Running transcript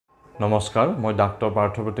নমস্কাৰ, মই doctor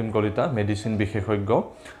Parthapratim Kalita, medicine বিশেষজ্ঞ।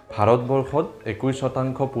 ভাৰতবৰ্ষত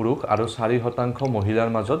 21% পুৰুষ আৰু 4% মহিলাৰ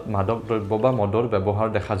মাজত মাদক দ্ৰব্য বা মদৰ ব্যৱহাৰ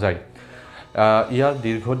দেখা যায়। ইয়াৰ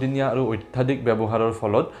দীৰ্ঘদিনীয়া আৰু অত্যাধিক ব্যৱহাৰৰ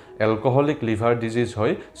ফলত এলকহলিক লিভাৰ ডিজিজ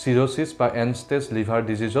হয় চিৰ'চিছ বা এণ্ড ষ্টেজ লিভাৰ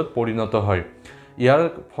ডিজিজত পৰিণত হয়। ইয়াৰ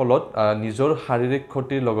ফলত নিজৰ শাৰীৰিক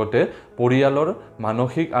ক্ষতিৰ লগতে পৰিয়ালৰ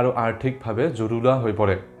মানসিক আৰু আৰ্থিকভাৱে জুৰুলা হৈ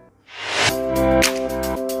পৰে।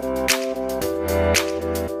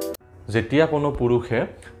 যেতিয়া কোনো পুৰুষে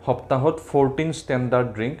সপ্তাহত 14 ষ্টেণ্ডাৰ্ড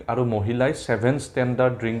ড্ৰিংক আৰু মহিলাই 7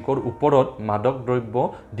 ষ্টেণ্ডাৰ্ড ড্ৰিংকৰ ওপৰত মাদক দ্ৰব্য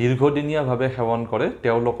দীৰ্ঘদিনীয়াভাৱে সেৱন কৰে,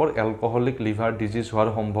 তেওঁলোকৰ এলকহলিক লিভাৰ ডিজিজ হোৱাৰ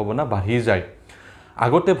সম্ভাৱনা বাঢ়ি যায়।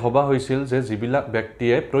 আগতে ভবা হৈছিল যে যিবিলাক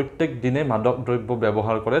ব্যক্তিয়ে প্ৰত্যেক দিনে মাদক দ্ৰব্য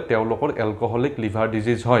ব্যৱহাৰ কৰে তেওঁলোকৰ এলকহলিক লিভাৰ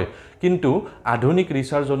ডিজিজ হয়, কিন্তু আধুনিক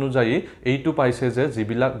ৰিচাৰ্চ অনুযায়ী এইটো পাইছে যে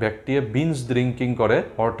যিবিলাক ব্যক্তিয়ে বিঞ্জ ড্ৰিংকিং কৰে,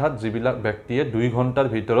 অৰ্থাৎ যিবিলাক ব্যক্তিয়ে 2 ঘণ্টাৰ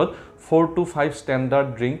ভিতৰত 4 to 5 ষ্টেণ্ডাৰ্ড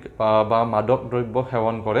ড্ৰিংক বা মাদক দ্ৰব্য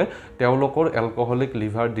সেৱন কৰে, তেওঁলোকৰ এলকহলিক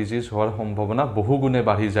লিভাৰ ডিজিজ হোৱাৰ সম্ভাৱনা বহুগুণে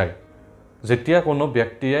বাঢ়ি যায়। যেতিয়া কোনো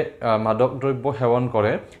ব্যক্তিয়ে মাদক দ্ৰব্য সেৱন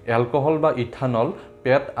কৰে, এলকহল বা ইথানল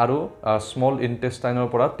পেট আৰু স্মল ইণ্টেষ্টাইনৰ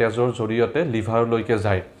পৰা তেজৰ জৰিয়তে লিভাৰলৈকে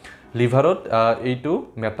যায়। লিভাৰত এইটো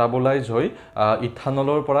মেটাবলাইজ হৈ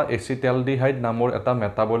ইথানলৰ পৰা এচিটেলডিহাইড নামৰ এটা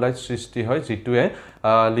মেটাবলাইজ সৃষ্টি হয়, যিটোৱে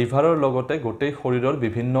লিভাৰৰ লগতে গোটেই শৰীৰৰ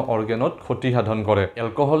বিভিন্ন অৰ্গেনত ক্ষতি সাধন কৰে।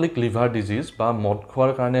 এলকহলিক লিভাৰ ডিজিজ বা মদ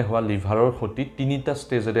খোৱাৰ কাৰণে হোৱা লিভাৰৰ ক্ষতি 3টা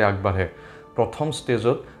ষ্টেজেৰে আগবাঢ়ে। প্ৰথম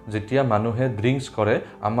ষ্টেজত যেতিয়া মানুহে ড্ৰিংকছ কৰে,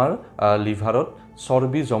 আমাৰ লিভাৰত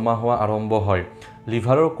চৰ্বি জমা হোৱা আৰম্ভ হয়।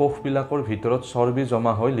 লিভাৰৰ কোষবিলাকৰ ভিতৰত চৰ্বি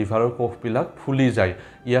জমা হৈ লিভাৰৰ কোষবিলাক ফুলি যায়।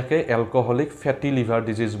 ইয়াকে এলকহলিক ফেটি লিভাৰ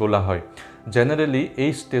ডিজিজ বোলা হয়। জেনেৰেলি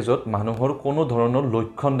এই ষ্টেজত মানুহৰ কোনো ধৰণৰ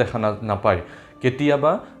লক্ষণ দেখা নাপায়।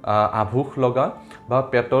 কেতিয়াবা আভুষ লগা বা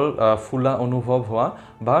পেটৰ ফুলা অনুভৱ হোৱা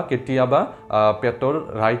বা কেতিয়াবা পেটৰ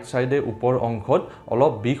ৰাইট ছাইডে ওপৰ অংশত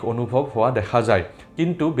অলপ বিষ অনুভৱ হোৱা দেখা যায়,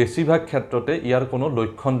 কিন্তু বেছিভাগ ক্ষেত্ৰতে ইয়াৰ কোনো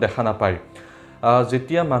লক্ষণ দেখা নাপায়।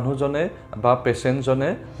 যেতিয়া মানুহজনে বা পেচেণ্টজনে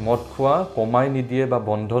মদ খোৱা কমাই নিদিয়ে বা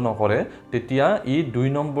বন্ধ নকৰে, তেতিয়া ই 2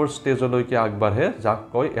 নম্বৰ ষ্টেজলৈকে আগবাঢ়ে, যাক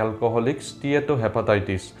কয় এলকহলিক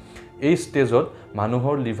ষ্টিয়েটোহেপাটাইটিছ। এই ষ্টেজত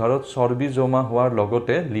মানুহৰ লিভাৰত চৰ্বি জমা হোৱাৰ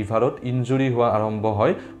লগতে লিভাৰত ইনজুৰি হোৱা আৰম্ভ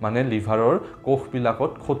হয়, মানে লিভাৰৰ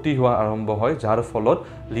কোষবিলাকত ক্ষতি হোৱা আৰম্ভ হয়, যাৰ ফলত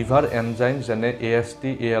লিভাৰ এনজাইম যেনে AST,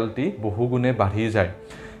 ALT বহুগুণে বাঢ়ি যায়।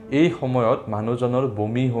 এই সময়ত মানুহজনৰ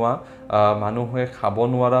বমি হোৱা, মানুহে খাব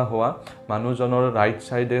নোৱাৰা হোৱা, মানুহজনৰ ৰাইট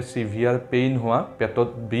ছাইডে চিভিয়াৰ পেইন হোৱা, পেটত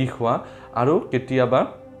বিষ হোৱা আৰু কেতিয়াবা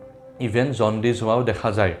ইভেন জণ্ডিছ হোৱাও দেখা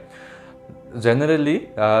যায়। Generally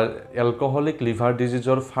alcoholic liver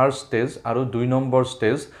ডিজিজৰ first stage আৰু 2 নম্বৰ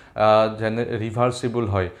ষ্টেজ ৰিভাৰ্চিবল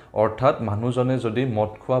হয়, অৰ্থাৎ মানুহজনে যদি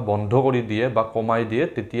মদ খোৱা বন্ধ কৰি দিয়ে বা কমাই দিয়ে,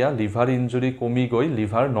 তেতিয়া লিভাৰ ইনজুৰি কমি গৈ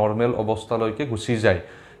লিভাৰ নৰ্মেল অৱস্থালৈকে গুচি যায়।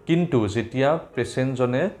 কিন্তু যেতিয়া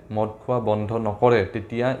পেচেণ্টজনে মদ খোৱা বন্ধ নকৰে,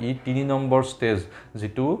 তেতিয়া ই 3 নম্বৰ ষ্টেজ,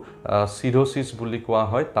 যিটো চিৰ'চিছ বুলি কোৱা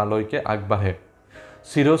হয়, তালৈকে আগবাঢ়ে।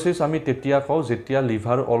 চিৰ'চিছ আমি তেতিয়া কওঁ যেতিয়া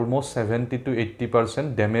লিভাৰ অলমষ্ট 70 to 80%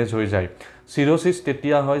 ডেমেজ হৈ যায়। চিৰ'চিছ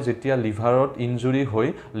তেতিয়া হয় যেতিয়া লিভাৰত ইনজুৰি হৈ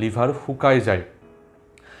লিভাৰ শুকাই যায়।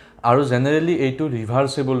 আৰু জেনেৰেলি এইটো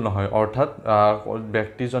ৰিভাৰ্চিবল নহয়, অৰ্থাৎ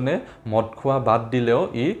ব্যক্তিজনে মদ খোৱা বাদ দিলেও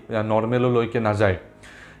ই নৰ্মেললৈকে নাযায়।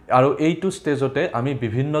 আৰু এইটো ষ্টেজতে আমি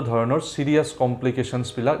বিভিন্ন ধৰণৰ চিৰিয়াছ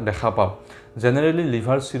কমপ্লিকেশ্যনছবিলাক দেখা পাওঁ। জেনেৰেলি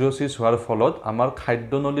লিভাৰ চিৰ'চিছ হোৱাৰ ফলত আমাৰ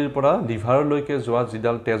খাদ্যনলীৰ পৰা লিভাৰলৈকে যোৱা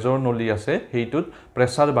যিডাল তেজৰ নলী আছে, সেইটোত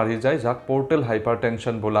প্ৰেছাৰ বাঢ়ি যায়, যাক পৰ্টেল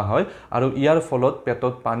হাইপাৰটেনশ্যন বোলা হয়, আৰু ইয়াৰ ফলত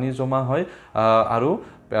পেটত পানী জমা হয় আৰু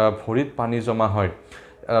ভৰিত পানী জমা হয়।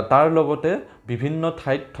 তাৰ লগতে বিভিন্ন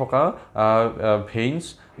ঠাইত থকা ভেইনছ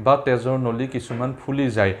বা তেজৰ নলী কিছুমান ফুলি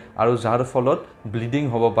যায়, আৰু যাৰ ফলত ব্লিডিং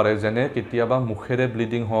হ'ব পাৰে, যেনে কেতিয়াবা মুখেৰে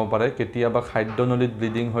ব্লিডিং হ'ব পাৰে, কেতিয়াবা খাদ্যনলীত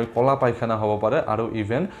ব্লিডিং হৈ কলা পায়খানা হ'ব পাৰে, আৰু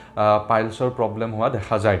ইভেন পাইলছৰ প্ৰব্লেম হোৱা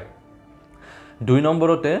দেখা যায়। 2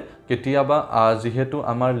 নম্বৰতে কেতিয়াবা যিহেতু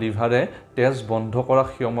আমাৰ লিভাৰে তেজ বন্ধ কৰা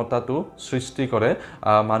ক্ষমতাটো সৃষ্টি কৰে,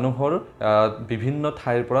 মানুহৰ বিভিন্ন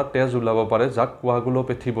ঠাইৰ পৰা তেজ ওলাব পাৰে, যাক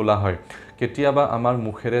কোৱাগুলোপেথি বোলা হয়। কেতিয়াবা আমাৰ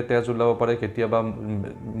মুখেৰে তেজ ওলাব পাৰে, কেতিয়াবা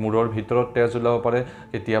মূৰৰ ভিতৰত তেজ ওলাব পাৰে,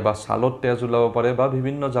 কেতিয়াবা ছালত তেজ ওলাব পাৰে, বা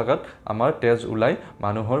বিভিন্ন জাগাত আমাৰ তেজ ওলাই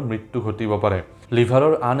মানুহৰ মৃত্যু ঘটিব পাৰে।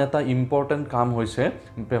 লিভাৰৰ আন এটা ইম্পৰ্টেণ্ট কাম হৈছে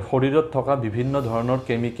শৰীৰত থকা বিভিন্ন ধৰণৰ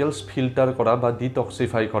কেমিকেলছ ফিল্টাৰ কৰা বা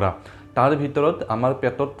ডিটক্সিফাই কৰা। তাৰ ভিতৰত আমাৰ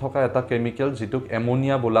পেটত থকা এটা কেমিকেল যিটোক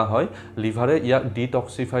এমনিয়া বোলা হয়, লিভাৰে ইয়াক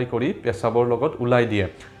ডিটক্সিফাই কৰি পেচাবৰ লগত ওলাই দিয়ে।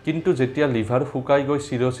 কিন্তু যেতিয়া লিভাৰ শুকাই গৈ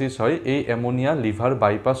চিৰ'চিছ হয়, এই এমনিয়া লিভাৰ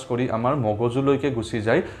বাইপাছ কৰি আমাৰ মগজুলৈকে গুচি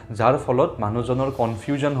যায়, যাৰ ফলত মানুহজনৰ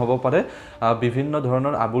কনফিউজন হ'ব পাৰে, বিভিন্ন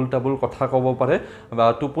ধৰণৰ আবুল তাবুল কথা ক'ব পাৰে, বা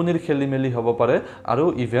টোপনিৰ খেলিমেলি হ'ব পাৰে, আৰু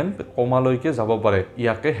ইভেন কমালৈকে যাব পাৰে।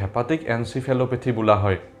 ইয়াকে হেপাটিক এনচিফেলোপেথি বোলা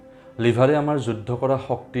হয়। লিভাৰে আমাৰ যুদ্ধ কৰা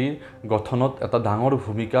শক্তিৰ গঠনত এটা ডাঙৰ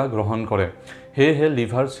ভূমিকা গ্ৰহণ কৰে। সেয়েহে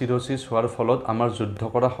লিভাৰ চিৰ'চিছ হোৱাৰ ফলত আমাৰ যুদ্ধ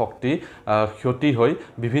কৰা শক্তি ক্ষতি হৈ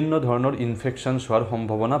বিভিন্ন ধৰণৰ ইনফেকশ্যনছ হোৱাৰ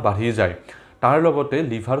সম্ভাৱনা বাঢ়ি যায়। তাৰ লগতে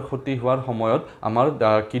লিভাৰ ক্ষতি হোৱাৰ সময়ত আমাৰ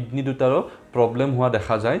কিডনি দুটাৰো প্ৰব্লেম হোৱা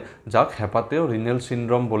দেখা যায়, যাক হেপাটিক ৰিনেল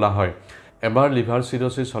চিণ্ড্ৰম বোলা হয়। এবাৰ লিভাৰ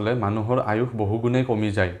চিৰ'চিছ হ'লে মানুহৰ আয়ুস বহুগুণে কমি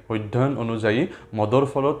যায়। অধ্যয়ন অনুযায়ী মদৰ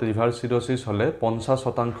ফলত লিভাৰ চিৰ'চিছ হ'লে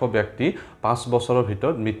 50% ব্যক্তি 5 বছৰৰ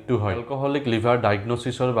ভিতৰত মৃত্যু হয়। এলকহলিক লিভাৰ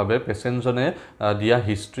ডায়েগনচিছৰ বাবে পেচেণ্টজনে দিয়া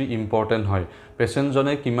হিষ্ট্ৰী ইম্পৰ্টেণ্ট হয়।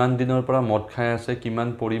 পেচেণ্টজনে কিমান দিনৰ পৰা মদ খাই আছে, কিমান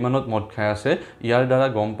পৰিমাণত মদ খাই আছে, ইয়াৰ দ্বাৰা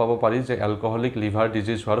গম পাব পাৰি যে এলকহলিক লিভাৰ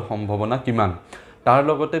ডিজিজ হোৱাৰ সম্ভাৱনা কিমান। তাৰ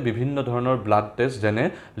লগতে বিভিন্ন ধৰণৰ ব্লাড টেষ্ট যেনে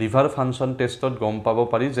লিভাৰ ফাংচন টেষ্টত গম পাব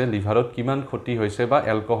পাৰি যে লিভাৰত কিমান ক্ষতি হৈছে বা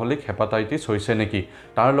এলকহলিক হেপাটাইটিছ হৈছে নেকি।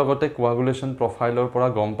 তাৰ লগতে কোৱাগুলেশ্যন প্ৰফাইলৰ পৰা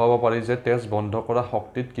গম পাব পাৰি যে তেজ বন্ধ কৰা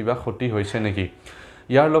শক্তিত কিবা ক্ষতি হৈছে নেকি।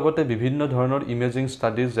 ইয়াৰ লগতে বিভিন্ন ধৰণৰ ইমেজিং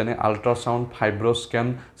ষ্টাডিজ যেনে আল্ট্ৰাছাউণ্ড, ফাইব্ৰস্কেন,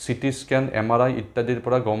 চিটি স্কেন, MRI ইত্যাদিৰ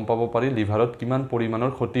পৰা গম পাব পাৰি লিভাৰত কিমান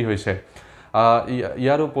পৰিমাণৰ ক্ষতি হৈছে।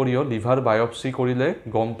 ইয়াৰ উপৰিও লিভাৰ বায়পচি কৰিলে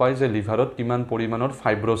গম পায় যে লিভাৰত কিমান পৰিমাণৰ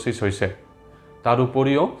ফাইব্ৰচিছ হৈছে। তাৰ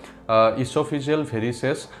উপৰিও ইছ'ফিজিয়েল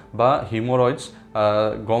ভেৰিচেছ বা হিমৰইডছ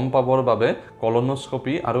গম পাবৰ বাবে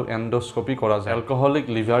কলনোস্কপি আৰু এণ্ডোস্কপি কৰা যায়। এলকহলিক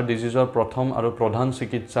লিভাৰ ডিজিজৰ প্ৰথম আৰু প্ৰধান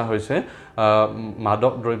চিকিৎসা হৈছে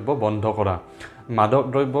মাদক দ্ৰব্য বন্ধ কৰা। মাদক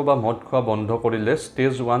দ্ৰব্য বা মদ খোৱা বন্ধ কৰিলে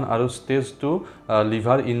ষ্টেজ 1 আৰু ষ্টেজ 2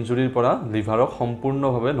 লিভাৰ ইঞ্জুৰিৰ পৰা লিভাৰক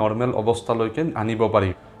সম্পূৰ্ণভাৱে নৰ্মেল অৱস্থালৈকে আনিব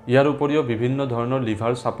পাৰি। ইয়াৰ উপৰিও বিভিন্ন ধৰণৰ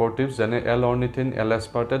লিভাৰ ছাপৰ্টিভছ যেনে এল-অৰ্নিথিন,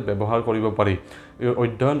 এল-এস্পাৰ্টেট ব্যৱহাৰ কৰিব পাৰি।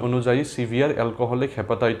 অধ্যয়ন অনুযায়ী চিভিয়াৰ এলকহলিক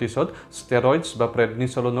হেপাটাইটিছত ষ্টেৰইডছ বা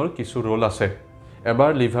প্ৰেডনিছলনৰ কিছু ৰোল আছে।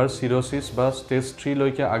 এবাৰ লিভাৰ চিৰ'চিছ বা ষ্টেজ 3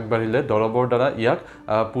 লৈকে আগবাঢ়িলে দৰৱৰ দ্বাৰা ইয়াক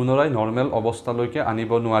পুনৰাই নৰ্মেল অৱস্থালৈকে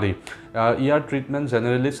আনিব নোৱাৰি। ইয়াৰ ট্ৰিটমেণ্ট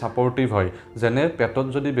জেনেৰেলি ছাপৰ্টিভ হয়। যেনে পেটত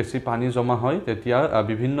যদি বেছি পানী জমা হয় তেতিয়া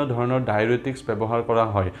বিভিন্ন ধৰণৰ ডায়েৰেটিক্স ব্যৱহাৰ কৰা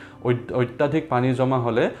হয়। অত্যাধিক পানী জমা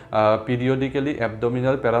হ'লে পিৰিয়ডিকেলি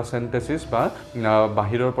এবডমিনেল পেৰাচেণ্টেচিছ বা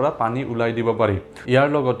বাহিৰৰ পৰা পানী ওলাই দিব পাৰি। ইয়াৰ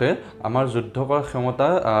লগতে আমাৰ যুদ্ধ কৰাৰ ক্ষমতা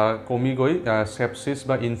কমি গৈ চেপচিছ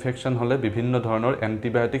বা ইনফেকশ্যন হ'লে বিভিন্ন ধৰণৰ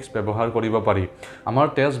এণ্টিবায়'টিক্স ব্যৱহাৰ কৰিব পাৰি। আমাৰ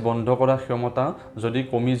তেজ বন্ধ কৰা ক্ষমতা যদি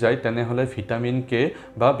কমি যায় তেনেহ'লে ভিটামিন কে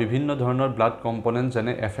বা বিভিন্ন ধৰণৰ ব্লাড কম্পনেণ্ট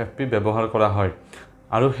যেনে FFP ব্যৱহাৰ কৰা হয়।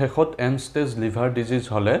 আৰু শেষত এণ্ড ষ্টেজ লিভাৰ ডিজিজ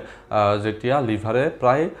হ'লে যেতিয়া লিভাৰে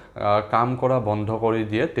প্ৰায় কাম কৰা বন্ধ কৰি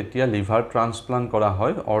দিয়ে তেতিয়া লিভাৰ ট্ৰান্সপ্লাণ্ট কৰা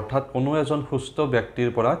হয়, অৰ্থাৎ কোনো এজন সুস্থ ব্যক্তিৰ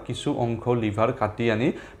পৰা কিছু অংশ লিভাৰ কাটি আনি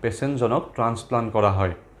পেচেণ্টজনক ট্ৰান্সপ্লাণ্ট কৰা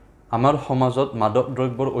হয়। আমাৰ সমাজত মাদক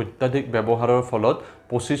দ্ৰব্যৰ অত্যাধিক ব্যৱহাৰৰ ফলত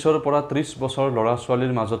 25 পৰা 30 বছৰ ল'ৰা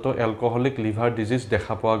ছোৱালীৰ মাজতো এলকহলিক লিভাৰ ডিজিজ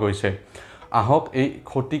দেখা পোৱা গৈছে। আহক এই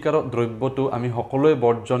ক্ষতিকাৰক দ্ৰব্যটো আমি সকলোৱে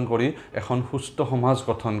বৰ্জন কৰি এখন সুস্থ সমাজ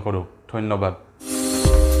গঠন কৰোঁ। ধন্যবাদ।